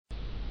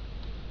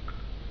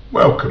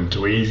Welcome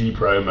to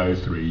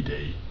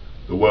Easypromo3D,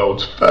 the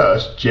world's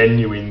first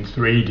genuine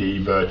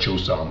 3D virtual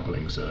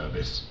sampling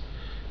service.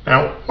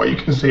 Now, what you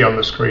can see on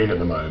the screen at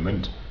the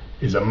moment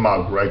is a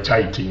mug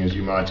rotating as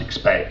you might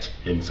expect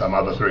in some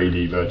other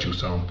 3D virtual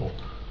sample.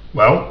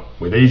 Well,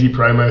 with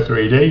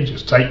Easypromo3D,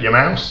 just take your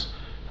mouse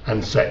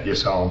and set your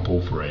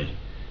sample free.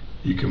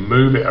 You can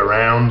move it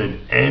around in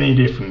any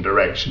different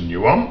direction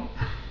you want.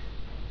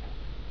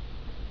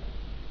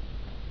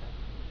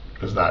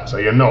 As that, so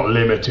you're not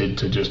limited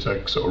to just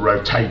a sort of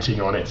rotating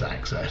on its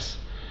axis.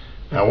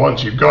 Now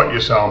once you've got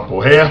your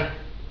sample here,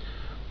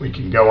 we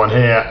can go on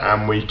here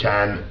and we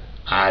can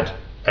add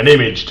an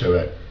image to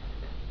it.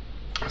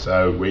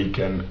 So we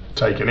can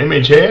take an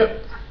image here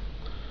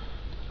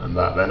and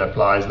that then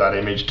applies that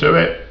image to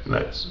it.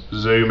 Let's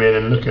zoom in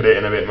and look at it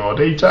in a bit more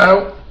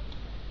detail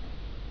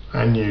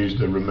and use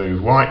the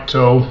remove white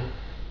tool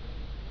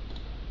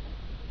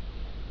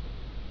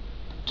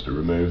to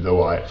remove the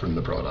white from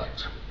the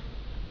product.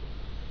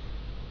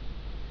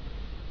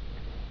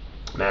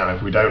 Now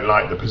if we don't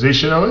like the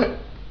position of it,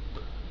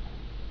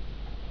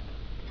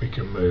 we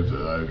can move the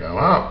logo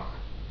up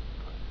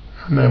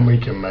and then we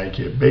can make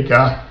it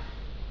bigger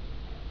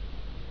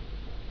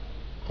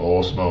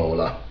or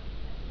smaller.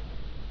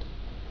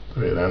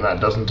 Then that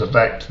doesn't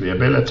affect the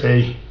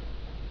ability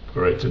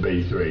for it to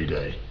be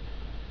 3D.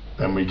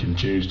 Then we can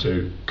choose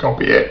to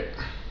copy it.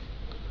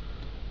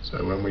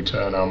 So when we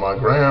turn our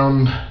mug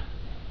round,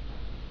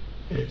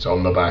 it's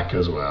on the back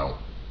as well.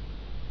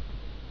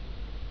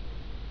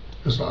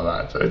 Just like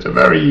that. So it's a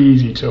very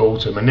easy tool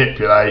to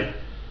manipulate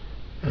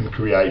and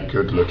create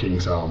good looking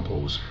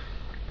samples.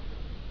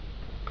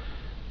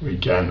 We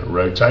can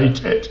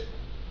rotate it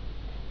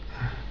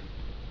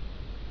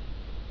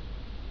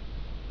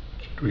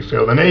should we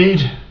feel the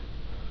need,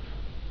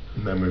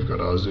 and then we've got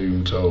our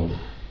zoom tool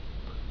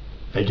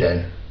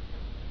again.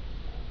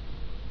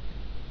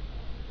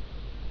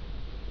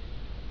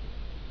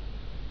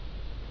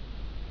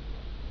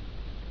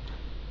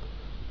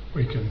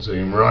 We can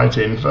zoom right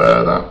in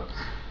further,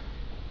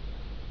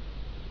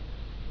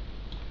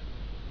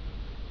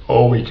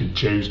 or we could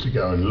choose to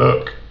go and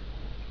look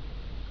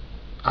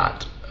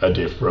at a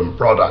different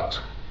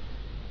product.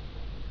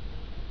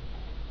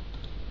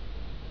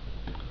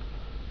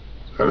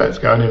 So let's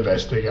go and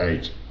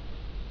investigate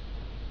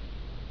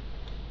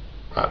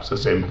perhaps a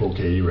simple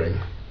key ring.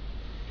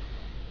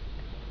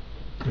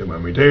 And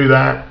when we do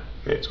that,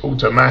 it's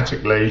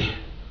automatically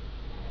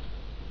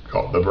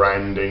got the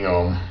branding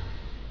on.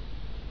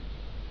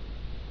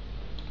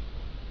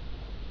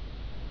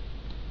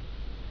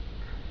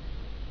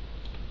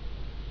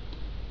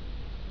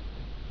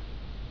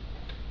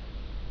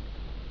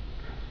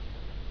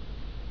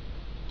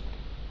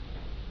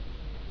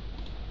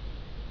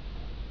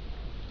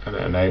 And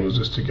it enables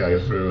us to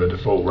go through a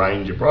default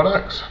range of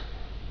products.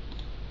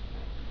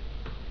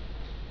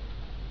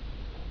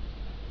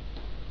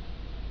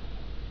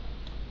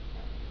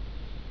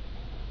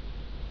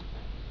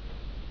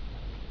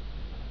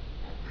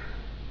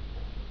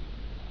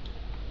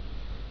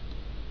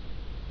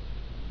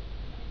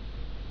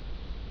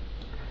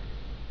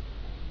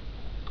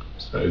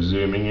 So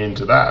zooming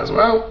into that as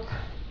well.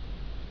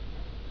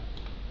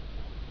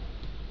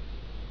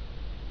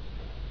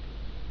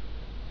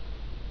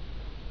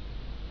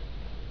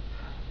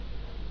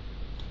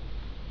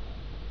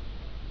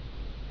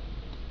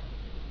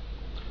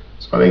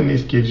 So I think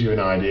this gives you an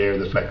idea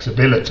of the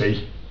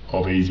flexibility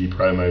of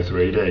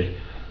Easypromo3D.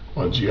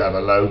 Once you have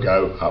a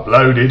logo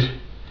uploaded,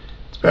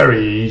 it's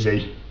very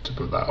easy to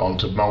put that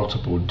onto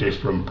multiple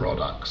different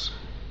products.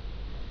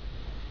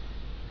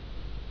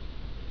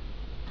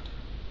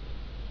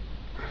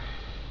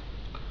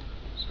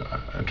 So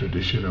a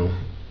traditional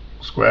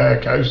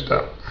square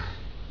coaster.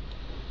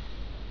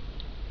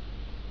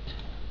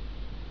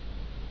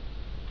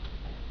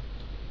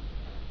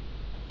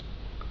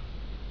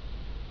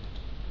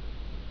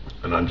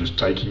 And I'm just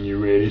taking you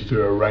really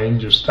through a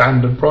range of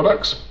standard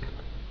products.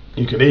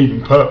 You can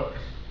even put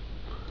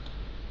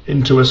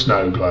into a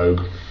snow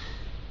globe.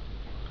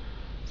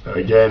 So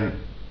again,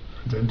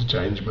 I tend to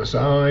change my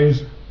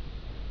size.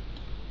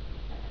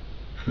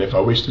 And if I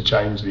wish to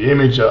change the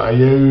image that I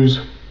use,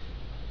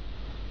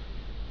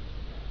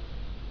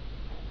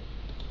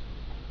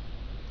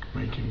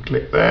 we can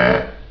click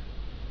there.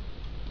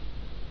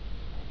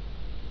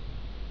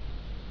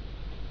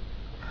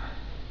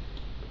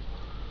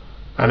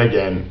 And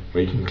again,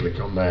 we can click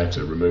on there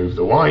to remove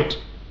the white.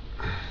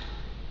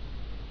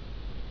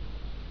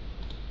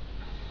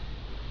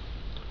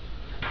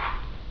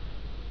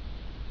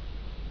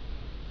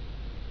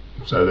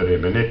 So that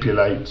it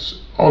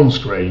manipulates on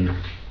screen.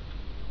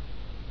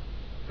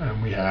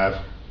 And we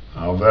have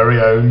our very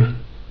own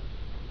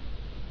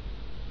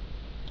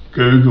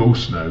Google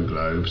snow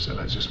globe. So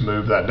let's just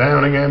move that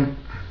down again.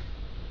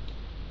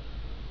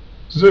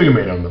 Zoom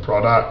in on the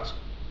product.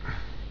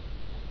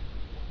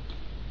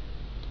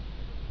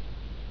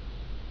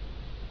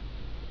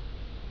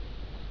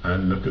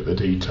 And look at the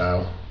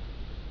detail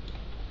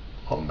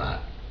on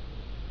that.